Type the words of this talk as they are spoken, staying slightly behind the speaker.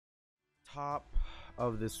top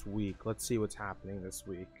of this week. Let's see what's happening this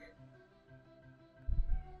week.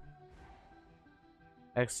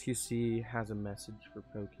 XQC has a message for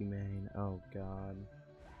Pokimane. Oh god.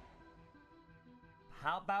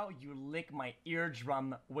 How about you lick my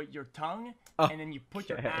eardrum with your tongue, and then you put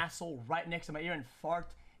your Okay. asshole right next to my ear and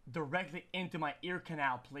fart directly into my ear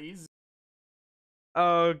canal, please?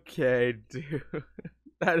 Okay, dude.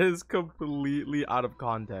 That is completely out of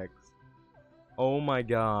context. Oh my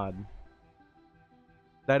god.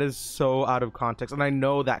 That is so out of context. And I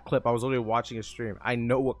know that clip. I was literally watching a stream. I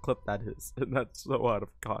know what clip that is. And that's so out of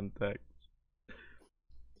context.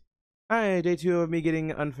 Hi, day 2 of me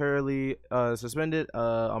getting unfairly suspended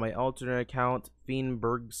on my alternate account.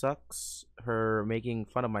 Fiendberg sucks. Her making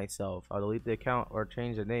fun of myself. I'll delete the account or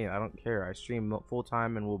change the name. I don't care. I stream full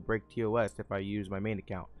time and will break TOS if I use my main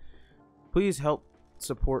account. Please help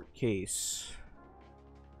support case.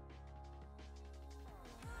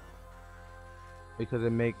 Because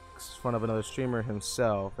it makes fun of another streamer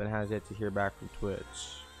himself and has yet to hear back from Twitch.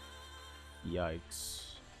 Yikes.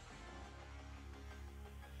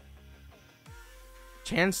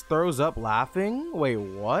 Chance throws up laughing? Wait,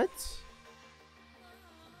 what?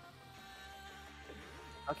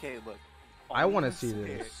 Okay, look. I want to all see I'm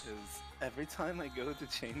saying this. is every time I go to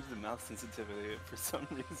change the mouse sensitivity, for some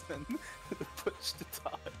reason, the push to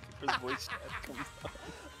talk or voice chat comes up.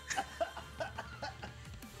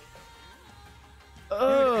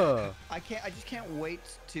 I just can't wait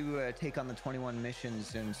to take on the 21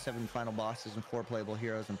 missions and 7 final bosses and 4 playable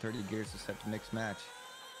heroes and 30 gears to set to mixed match.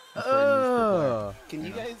 Can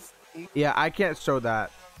you guys? Yeah, I can't show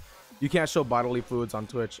that. You can't show bodily fluids on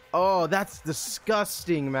Twitch. Oh, that's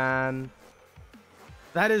disgusting, man.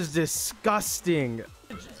 That is disgusting.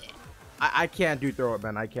 I can't do throw up,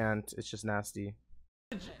 man. I can't. It's just nasty.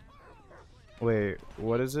 Wait,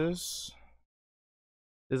 what is this?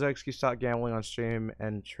 This XQ stopped gambling on stream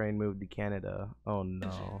and train moved to Canada. Oh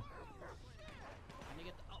no.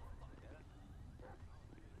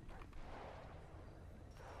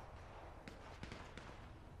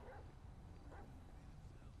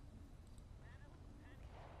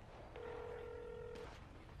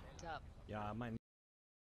 Yeah, my.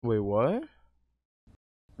 Wait, what?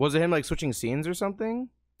 Was it him like switching scenes or something?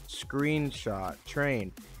 Screenshot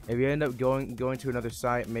train. If you end up going to another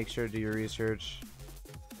site, make sure to do your research.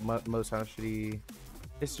 Most shitty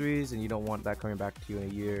histories, and you don't want that coming back to you in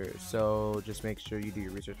a year. So just make sure you do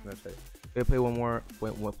your research on the website.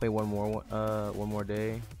 We'll play one more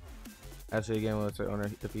day. Actually, again, with the owner,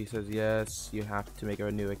 if he says yes, you have to make a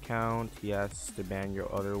new account. Yes, to ban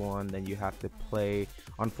your other one. Then you have to play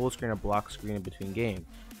on full screen or block screen in between games.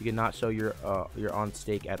 You cannot show you're on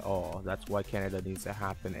stake at all. That's why Canada needs to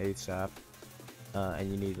happen ASAP. And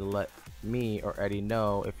you need to let me or Eddie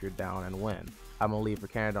know if you're down and when. I'm gonna leave for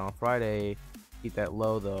Canada on Friday. Keep that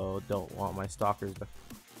low though. Don't want my stalkers to.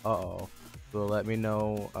 So let me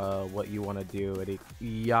know what you want to do, Eddie.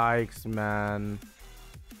 Yikes, man.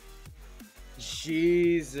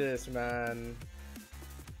 Jesus, man.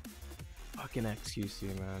 Fucking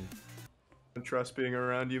XQC, man. I don't trust being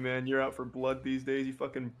around you, man. You're out for blood these days. You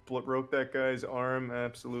fucking broke that guy's arm.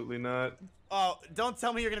 Absolutely not. Oh, don't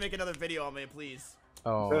tell me you're gonna make another video on me, please.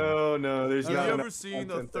 Oh. No, there's Have not you enough ever seen a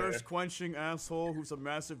content there. thirst-quenching asshole who's a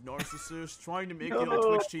massive narcissist trying to make it on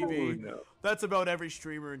Twitch TV? No. That's about every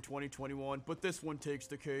streamer in 2021, but this one takes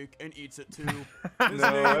the cake and eats it too. His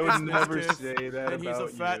No, name I is would never Mischief, say that and he's a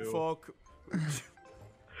about fat you. fuck.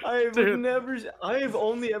 I've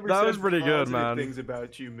only ever That said was pretty good, positive man. things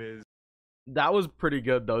about you, Miz. That was pretty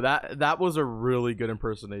good though. That was a really good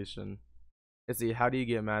impersonation. Let's see, how do you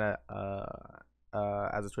get mad at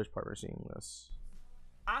as a Twitch partner seeing this?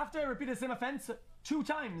 After I repeated the same offense 2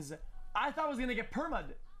 times, I thought I was gonna get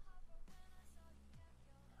perma'd.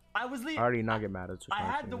 I was I already not get mad at Twitch I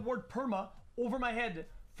partner had the seeing. word perma over my head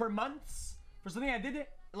for months for something I did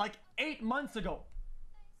like 8 months ago.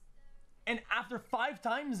 And after 5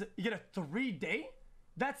 times, you get a 3-day?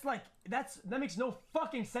 That makes no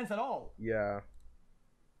fucking sense at all. Yeah.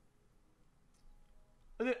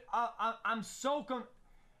 I'm so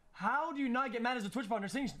how do you not get mad as a Twitch partner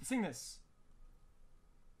sing this?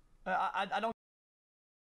 I don't.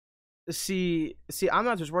 See, I'm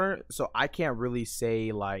not a Twitch partner, so I can't really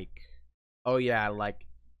say like, oh yeah, like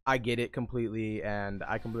I get it completely and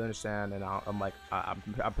I completely understand, and I'm like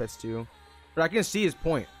I'm pissed too, but I can see his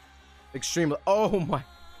point. Extremely. Oh my.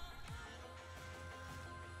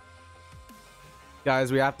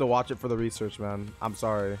 Guys, we have to watch it for the research, man. I'm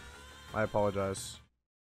sorry. I apologize.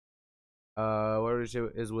 What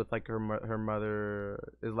is with like her mother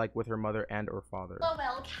is like with her mother and or father.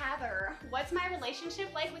 Well, Cather, what's my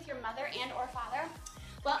relationship like with your mother and or father?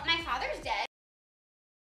 Well, my father's dead.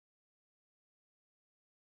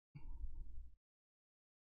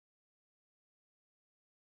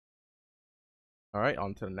 All right,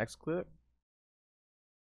 on to the next clip.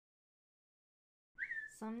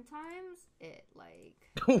 Sometimes it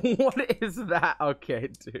like. What is that? Okay,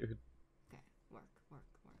 dude. Okay, work.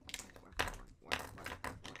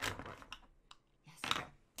 Yes, okay.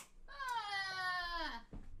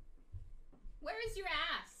 Where is your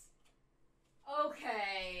ass?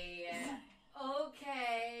 Okay.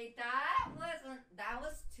 Okay, that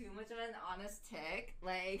was too much of an honest tick.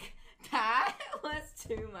 Like, that was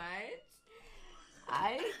too much.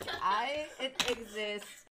 It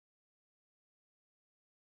exists.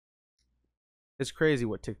 It's crazy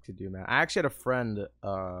what ticks could do, man. I actually had a friend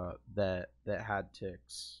that had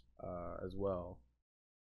ticks as well,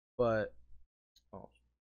 but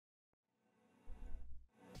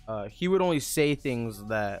he would only say things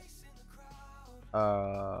that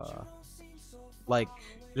like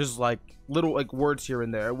just like little like words here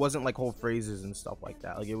and there. It wasn't like whole phrases and stuff like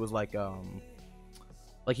that. Like it was like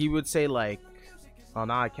he would say like, oh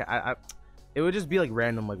no, I can't. It would just be like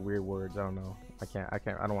random like weird words. I don't know. I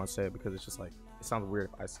don't want to say it because it's just like it sounds weird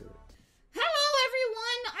if I say it. Hello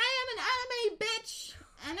everyone, I am an anime bitch,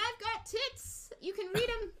 and I've got tits. You can read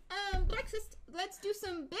them. Breakfast. Let's do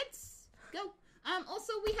some bits. Go.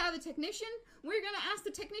 Also we have a technician. We're gonna ask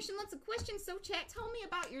the technician lots of questions. So chat, tell me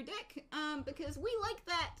about your dick. Because we like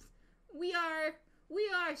that. We are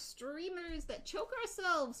streamers that choke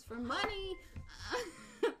ourselves for money.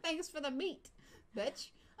 Thanks for the meat, bitch.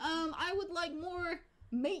 I would like more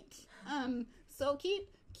meat. So keep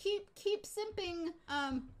simping,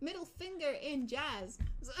 middle finger in jazz.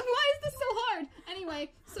 So, why is this so hard?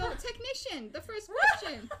 Anyway, so technician, the first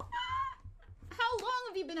question. How long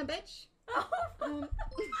have you been a bitch?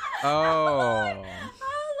 Oh.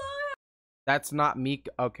 That's not me.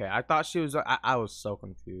 Okay, I thought she was. I was so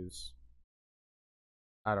confused.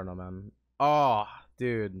 I don't know, man. Oh,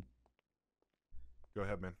 dude. Go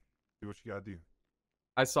ahead, man. Do what you gotta do.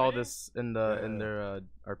 I saw this in their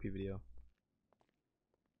RP video.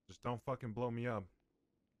 Just don't fucking blow me up.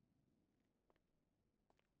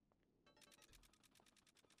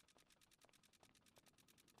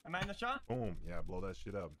 Am I in the shot? Boom. Yeah, blow that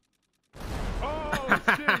shit up. Oh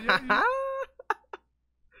shit! Yeah,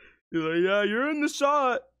 You're like, yeah, you're in the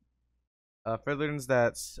shot. Further learns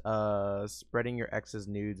that spreading your ex's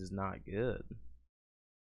nudes is not good.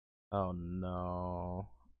 Oh no.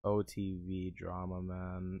 OTV drama,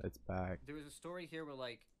 man. It's back. There was a story here where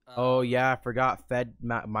like oh yeah, I forgot Fed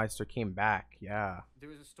Meister came back. Yeah. There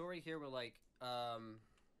was a story here where like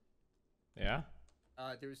yeah.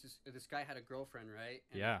 There was this guy had a girlfriend, right?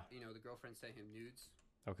 And, yeah. You know, the girlfriend sent him nudes.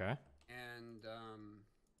 Okay. And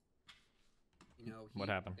you know, what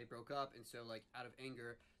happened? They broke up, and so like out of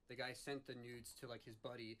anger, the guy sent the nudes to like his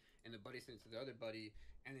buddy, and the buddy sent it to the other buddy,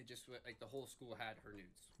 and it just like the whole school had her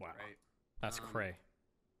nudes. Wow. Right. That's cray.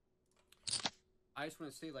 I just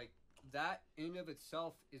want to say, like, that in and of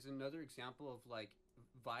itself is another example of, like,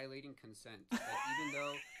 violating consent. Like, even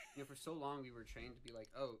though, you know, for so long we were trained to be like,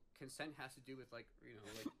 oh, consent has to do with, like, you know,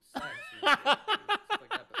 like, sex and stuff like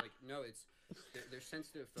that. But, like, no, it's, they're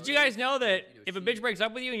sensitive photos. Did you guys know that you know, if a bitch breaks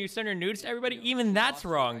up with you and you send her nudes to everybody, even that's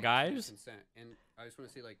wrong, guys? Consent. And I just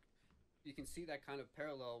want to say, like, you can see that kind of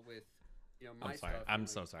parallel with, you know, my I'm sorry. stuff. I'm and,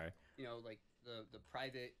 so like, sorry. You know, like, the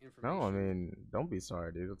private information. No, I mean, don't be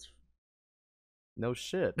sorry, dude. It's no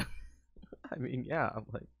shit. I mean, yeah, I'm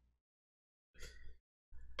like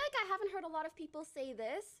I haven't heard a lot of people say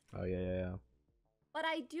this. Oh yeah. But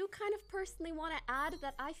I do kind of personally want to add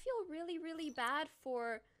that I feel really, really bad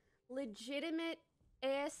for legitimate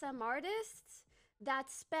ASM artists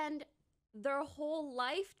that spend their whole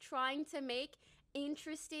life trying to make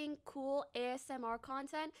interesting, cool ASMR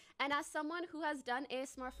content. And as someone who has done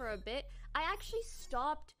ASMR for a bit, I actually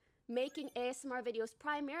stopped making ASMR videos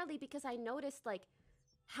primarily because I noticed like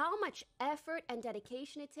how much effort and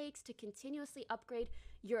dedication it takes to continuously upgrade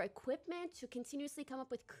your equipment, to continuously come up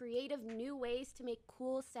with creative new ways to make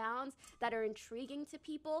cool sounds that are intriguing to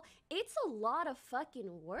people. It's a lot of fucking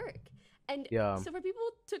work. And so for people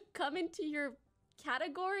to come into your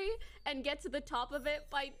category and get to the top of it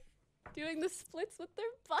by doing the splits with their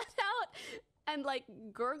butt out and like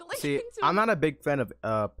gurgling See, into I'm not a big fan of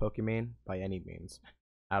Pokemon by any means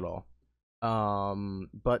at all.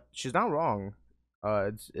 But she's not wrong.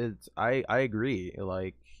 I agree.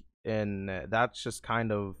 Like, and that's just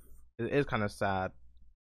kind of, it is kind of sad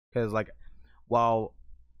because like, while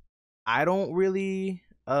I don't really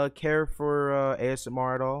care for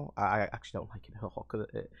ASMR at all, I actually don't like it at all because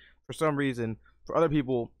for some reason, for other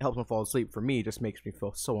people it helps them fall asleep. For me, it just makes me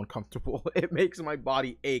feel so uncomfortable. It makes my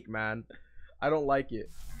body ache, man. I don't like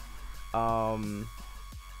it.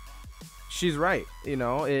 She's right, you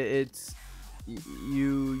know, it's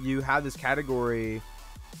you have this category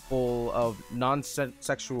full of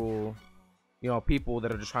non-sexual, people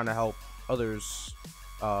that are just trying to help others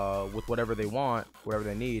with whatever they want, whatever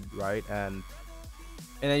they need, right? And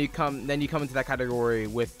then you come into that category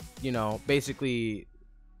with, basically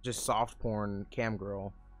just soft porn cam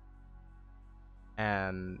girl,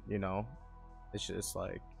 and it's just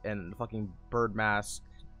like, and fucking bird mask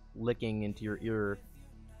licking into your ear.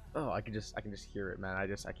 Oh, I can just hear it, man. I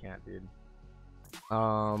can't, dude.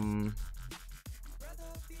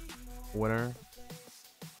 Winner.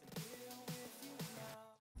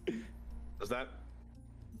 Does that?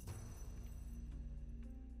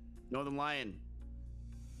 Northern Lion,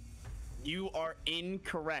 you are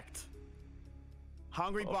incorrect.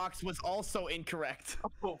 Hungry Box was also incorrect.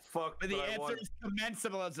 Oh fuck! But the answer is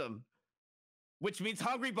commensalism, which means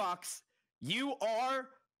Hungry Box, you are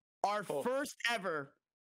our first ever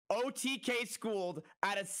OTK schooled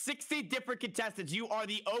out of 60 different contestants. You are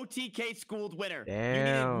the OTK schooled winner. Damn. You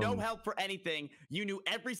needed no help for anything. You knew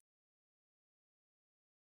every.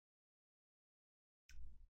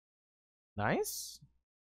 Nice.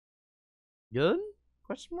 Good?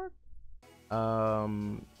 Question mark?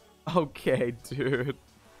 Okay, dude.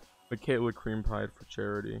 Michaela cream pie for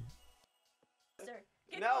charity.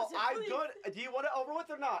 No, I'm good. Do you want it over with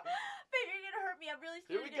or not? Babe, you're gonna hurt me. I'm really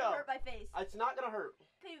Here scared we you're gonna go. hurt my face. It's not gonna hurt.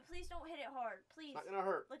 Babe, please don't hit it hard. Please. Not gonna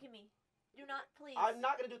hurt. Look at me. Do not, please. I'm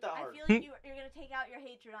not gonna do it that hard. I feel like you're gonna take out your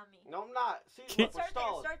hatred on me. No, I'm not. See, look, we're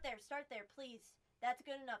stalling. Start there, please. That's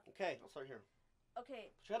good enough. Okay, I'll start here.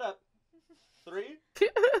 Okay. Shut up. 3, 2,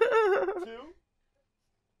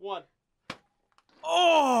 1.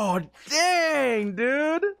 Oh, dang,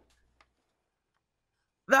 dude.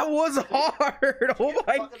 That was hard. Oh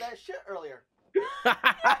my. Fucking that shit earlier.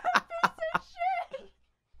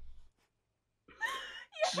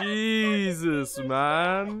 Jesus,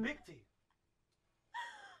 man. Big T.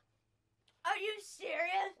 Are you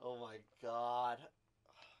serious? Oh my god.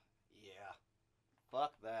 Yeah.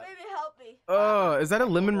 Fuck that. Baby, help me. Is that a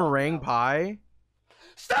lemon meringue pie?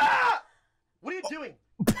 Stop! What are you doing?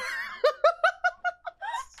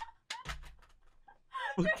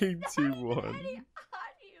 Fucking 2-1.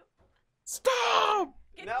 Stop!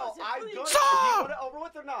 No, I'm good. Stop! Do you want it over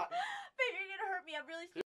with or not? Babe, you're gonna hurt me. I'm really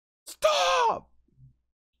scared. Stop!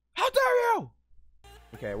 How dare you!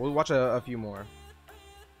 Okay, we'll watch a few more.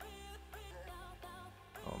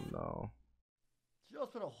 Oh no. She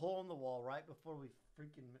just put a hole in the wall right before we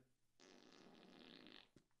freaking.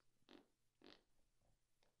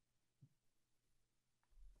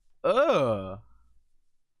 Ugh.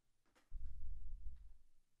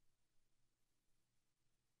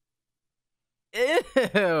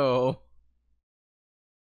 Ew.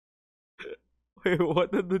 Wait,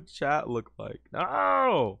 what did the chat look like?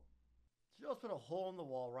 No. She just put a hole in the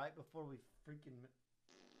wall right before we freaking.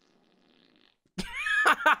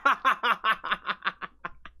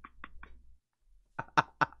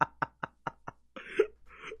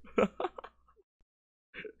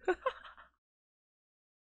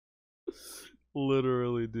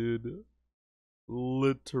 Literally, dude.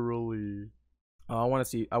 Literally. I want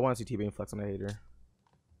to see T-Bane flex on a hater.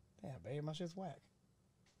 Damn, babe, my shit's whack.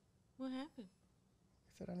 What happened?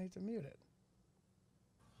 I said I need to mute it.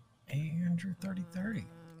 Andrew 3030.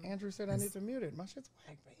 Andrew said I need to mute it. My shit's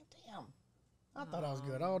whack, babe. Damn. I thought I was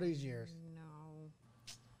good all these years. No.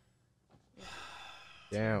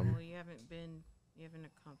 Damn. Well, you haven't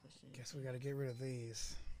accomplished it. Guess we gotta get rid of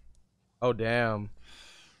these. Oh damn.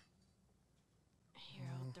 Here,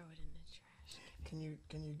 I'll throw it in the trash.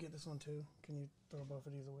 Can you get this one too? Can you throw both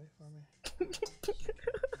of these away for me?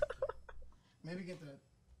 Let me get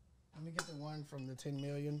the one from the 10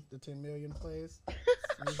 million plays.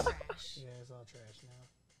 Trash. Yeah, it's all trash now.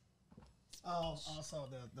 Oh, also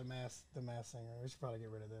the mass singer. We should probably get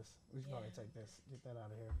rid of this. We should probably take this. Get that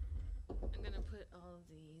out of here. I'm gonna put all of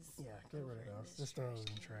these. Yeah, get rid of those. Just throw those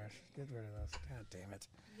in the trash. Get rid of those. God damn it.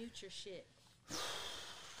 Mute your shit.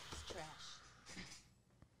 It's trash.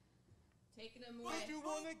 Taking them away.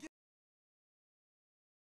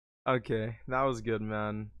 Okay, that was good,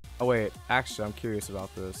 man. Oh wait, actually, I'm curious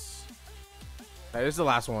about this. Alright, this is the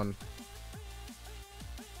last one.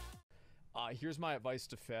 Here's my advice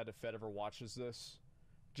to Fed, if Fed ever watches this.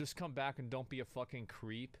 Just come back and don't be a fucking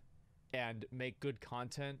creep and make good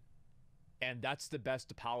content. And that's the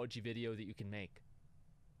best apology video that you can make.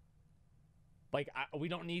 Like, we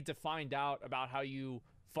don't need to find out about how you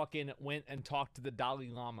fucking went and talked to the Dalai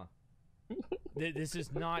Lama. This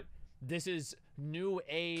is new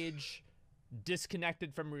age,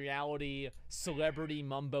 disconnected from reality, celebrity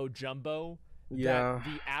mumbo jumbo. Yeah. That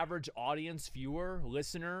the average audience, viewer,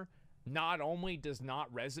 listener, not only does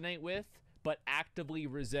not resonate with, but actively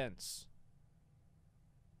resents.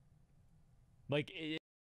 Like,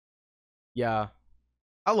 Yeah,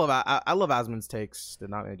 I love Asmon's takes. They're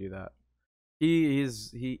not gonna do that. He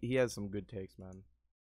has some good takes, man.